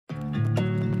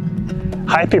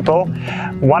Hi people,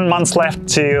 1 month left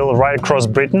till ride across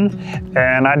Britain,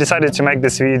 and I decided to make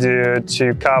this video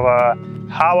to cover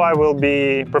how I will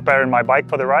be preparing my bike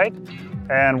for the ride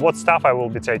and what stuff I will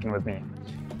be taking with me.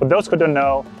 For those who don't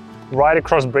know, Ride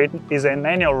Across Britain is an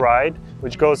annual ride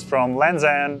which goes from Land's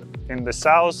End in the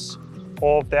south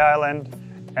of the island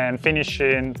and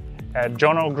finishing at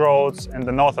John O'Groats in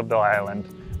the north of the island.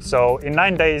 So in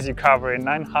 9 days you cover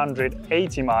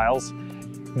 980 miles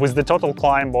with the total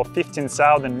climb of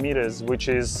 15,000 meters, which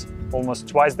is almost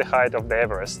twice the height of the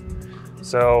Everest.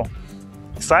 So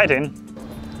exciting!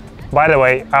 By the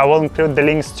way, I will include the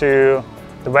links to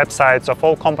the websites of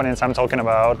all components I'm talking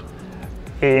about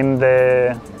in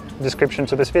the description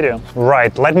to this video.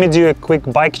 Right, let me do a quick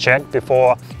bike check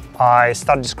before I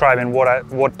start describing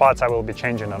what parts I will be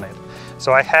changing on it.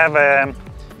 So I have a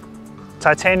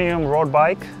titanium road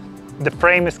bike. The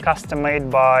frame is custom made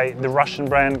by the Russian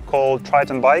brand called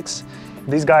Triton Bikes.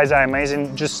 These guys are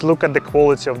amazing. Just look at the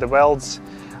quality of the welds.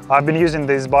 I've been using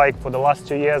this bike for the last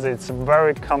 2 years. It's a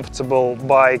very comfortable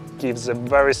bike, gives a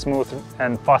very smooth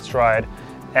and fast ride,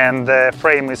 and the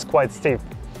frame is quite stiff,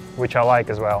 which I like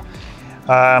as well.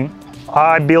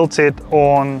 I built it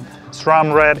on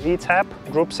SRAM Red E-Tap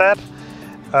group set.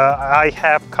 I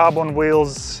have carbon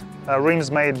wheels,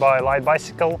 rims made by Light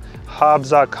Bicycle.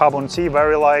 Hubs are carbon T,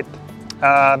 very light.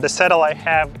 The saddle I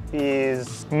have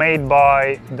is made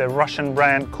by the Russian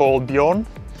brand called Bjorn.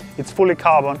 It's fully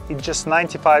carbon, it's just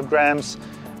 95 grams.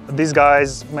 These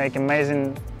guys make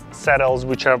amazing saddles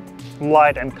which are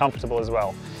light and comfortable as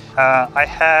well. I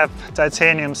have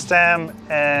titanium stem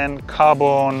and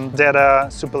carbon Data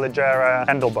Superleggera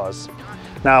handlebars.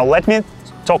 Now let me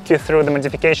talk you through the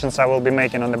modifications I will be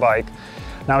making on the bike.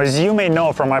 Now, as you may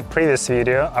know from my previous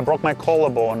video, I broke my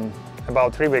collarbone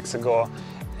about 3 weeks ago,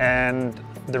 and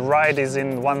the ride is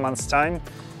in 1 month's time.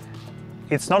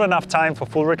 It's not enough time for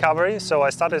full recovery, so I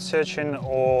started searching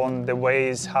on the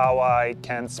ways how I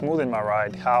can smoothen my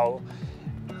ride, how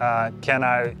can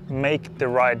I make the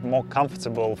ride more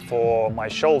comfortable for my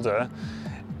shoulder,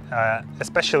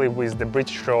 especially with the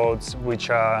British roads,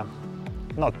 which are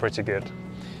not pretty good.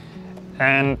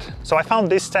 And so I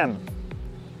found this stem.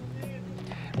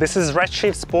 This is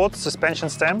Redshift Sport suspension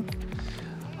stem.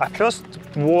 I first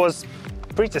was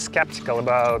pretty skeptical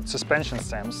about suspension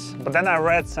stems, but then I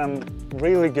read some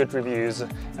really good reviews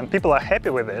and people are happy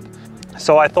with it.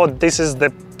 So I thought this is the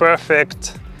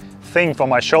perfect thing for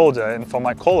my shoulder and for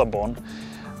my collarbone.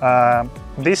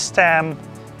 This stem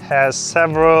has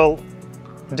several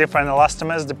different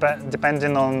elastomers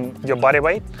depending on your body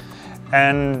weight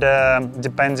and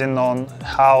depending on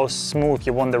how smooth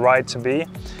you want the ride to be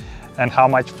and how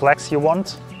much flex you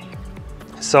want.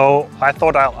 So I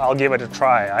thought I'll give it a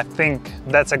try. I think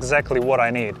that's exactly what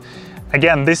I need.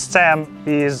 Again, this stem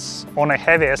is on a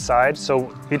heavier side,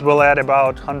 so it will add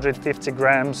about 150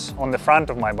 grams on the front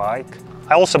of my bike.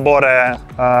 I also bought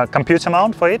a computer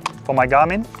mount for it, for my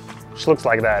Garmin, which looks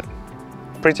like that.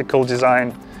 Pretty cool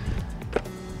design,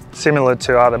 similar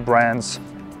to other brands.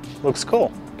 Looks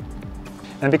cool.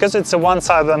 And because it's a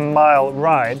 1,000 mile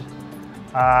ride,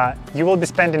 you will be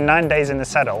spending 9 days in the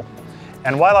saddle.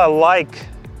 And while I like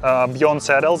Bjorn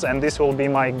saddles, and this will be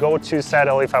my go-to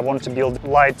saddle if I want to build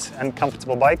light and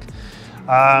comfortable bike,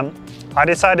 I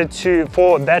decided to,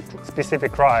 for that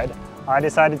specific ride, I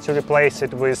decided to replace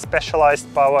it with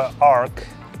Specialized Power Arc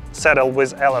saddle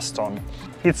with Elaston.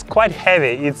 It's quite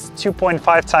heavy, it's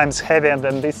 2.5 times heavier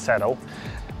than this saddle,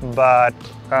 but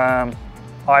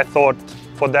I thought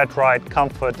for that ride,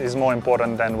 comfort is more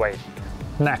important than weight.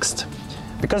 Next.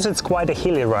 Because it's quite a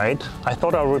hilly ride, I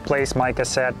thought I'll replace my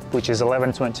cassette, which is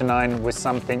 1129, with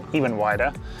something even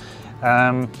wider.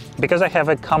 Because I have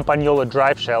a Campagnolo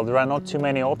drive shell, there are not too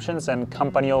many options, and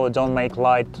Campagnolo don't make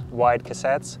light, wide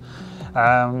cassettes.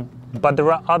 But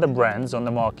there are other brands on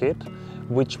the market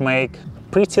which make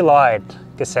pretty light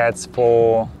cassettes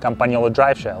for Campagnolo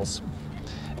drive shells.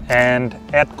 And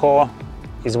Edco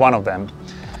is one of them.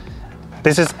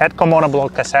 This is Edco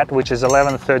monoblock cassette, which is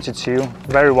 1132,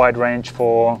 very wide range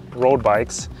for road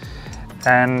bikes.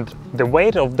 And the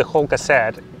weight of the whole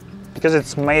cassette, because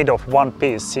it's made of one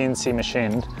piece, CNC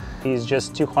machined, is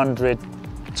just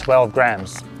 212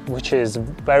 grams, which is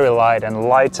very light and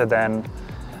lighter than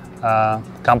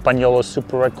Campagnolo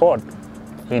Super Record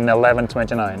in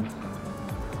 1129.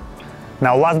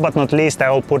 Now, last but not least, I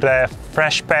will put a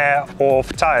fresh pair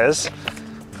of tires.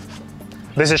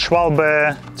 This is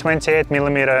Schwalbe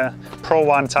 28mm Pro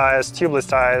 1 tires, tubeless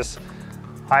tires.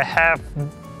 I have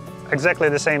exactly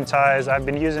the same tires. I've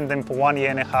been using them for 1.5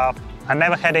 years. I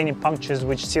never had any punctures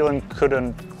which sealant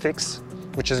couldn't fix,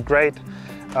 which is great.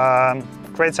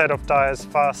 Great set of tires,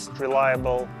 fast,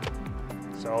 reliable,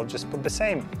 so I'll just put the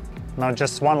same. Now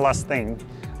just one last thing.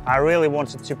 I really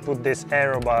wanted to put these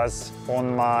aero bars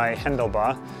on my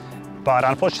handlebar, but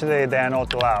unfortunately they are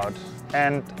not allowed.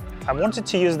 And I wanted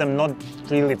to use them not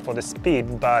really for the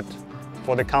speed, but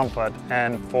for the comfort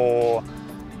and for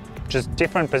just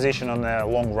different position on a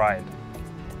long ride.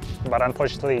 But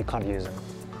unfortunately you can't use them.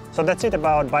 So that's it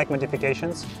about bike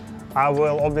modifications. I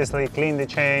will obviously clean the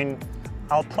chain.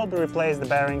 I'll probably replace the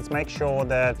bearings, make sure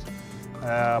that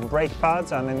brake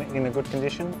pads are in a good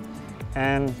condition.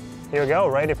 And here we go,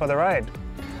 ready for the ride.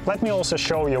 Let me also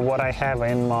show you what I have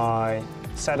in my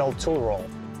saddle tool roll.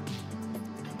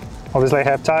 Obviously I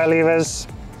have tire levers,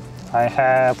 I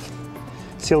have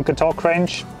Silka torque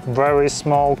wrench, very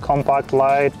small, compact,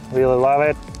 light, really love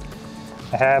it.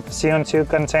 I have CO2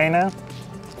 container.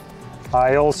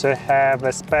 I also have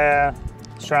a spare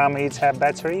SRAM ETAP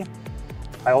battery.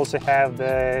 I also have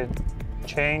the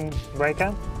chain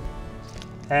breaker.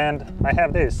 And I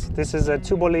have this. This is a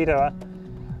 2-liter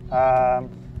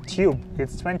tube.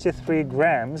 It's 23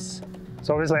 grams.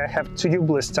 So obviously I have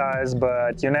tubeless tires,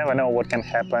 but you never know what can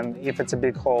happen. If it's a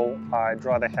big hole, I'd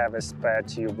rather have a spare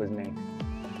tube with me.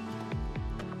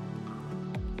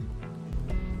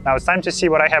 Now it's time to see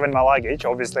what I have in my luggage.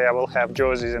 Obviously I will have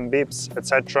jerseys and bibs,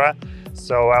 etc.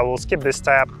 So I will skip this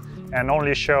step and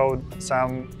only show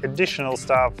some additional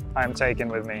stuff I'm taking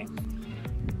with me.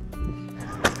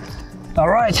 All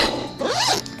right,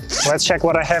 let's check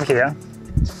what I have here.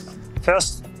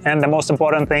 First and the most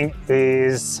important thing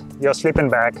is your sleeping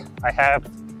bag. I have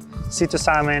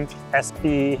Citosamin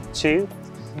SP2.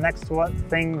 Next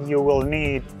thing you will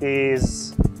need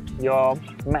is your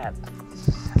mat.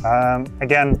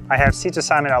 Again, I have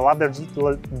Citosamin. I love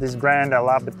this brand. I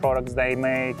love the products they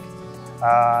make.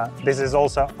 This is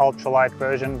also ultralight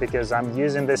version because I'm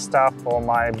using this stuff for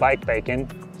my bike packing.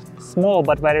 Small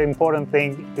but very important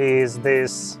thing is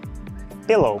this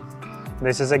pillow.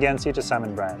 This is again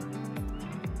Citosamin brand.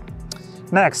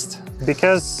 Next,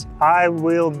 because I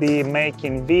will be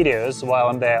making videos while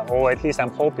I'm there, or at least I'm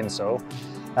hoping so,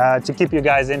 to keep you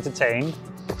guys entertained.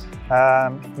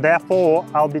 Therefore,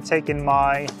 I'll be taking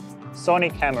my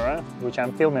Sony camera, which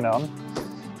I'm filming on,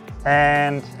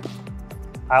 and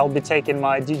I'll be taking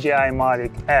my DJI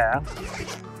Mavic Air.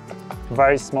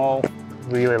 Very small,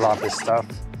 really love this stuff.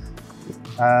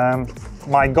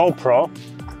 My GoPro,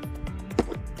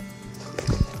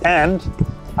 and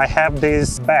I have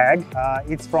this bag.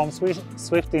 It's from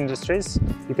Swift Industries.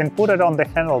 You can put it on the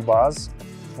handlebars,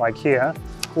 like here,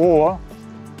 or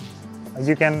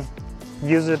you can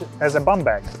use it as a bum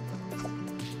bag.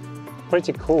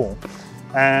 Pretty cool.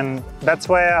 And that's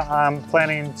where I'm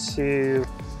planning to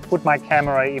put my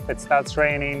camera if it starts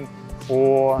raining,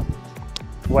 or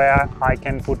where I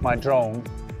can put my drone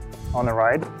on a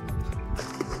ride.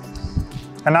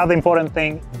 Another important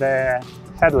thing, the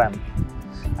headlamp.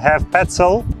 I have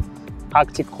Petzl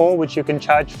Arctic Core, which you can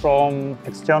charge from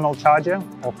external charger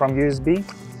or from USB.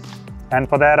 And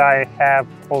for that I have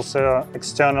also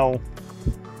external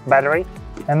battery.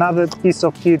 Another piece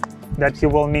of kit that you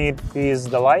will need is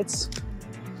the lights.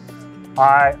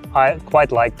 I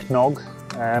quite like Nog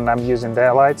and I'm using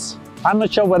their lights. I'm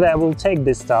not sure whether I will take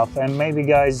this stuff, and maybe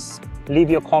guys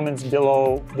leave your comments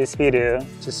below this video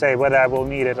to say whether I will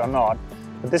need it or not.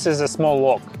 But this is a small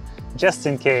lock, just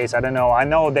in case, I don't know. I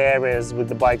know the areas with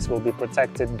the bikes will be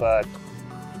protected, but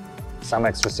some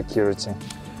extra security.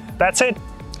 That's it.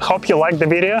 Hope you liked the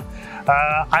video.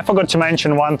 I forgot to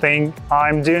mention one thing.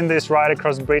 I'm doing this ride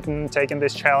across Britain, taking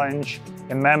this challenge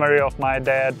in memory of my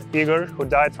dad, Igor, who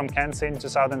died from cancer in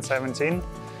 2017.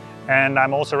 And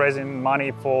I'm also raising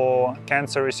money for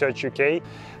Cancer Research UK.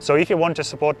 So if you want to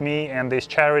support me and this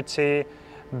charity,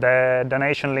 the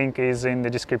donation link is in the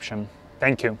description.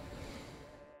 Thank you.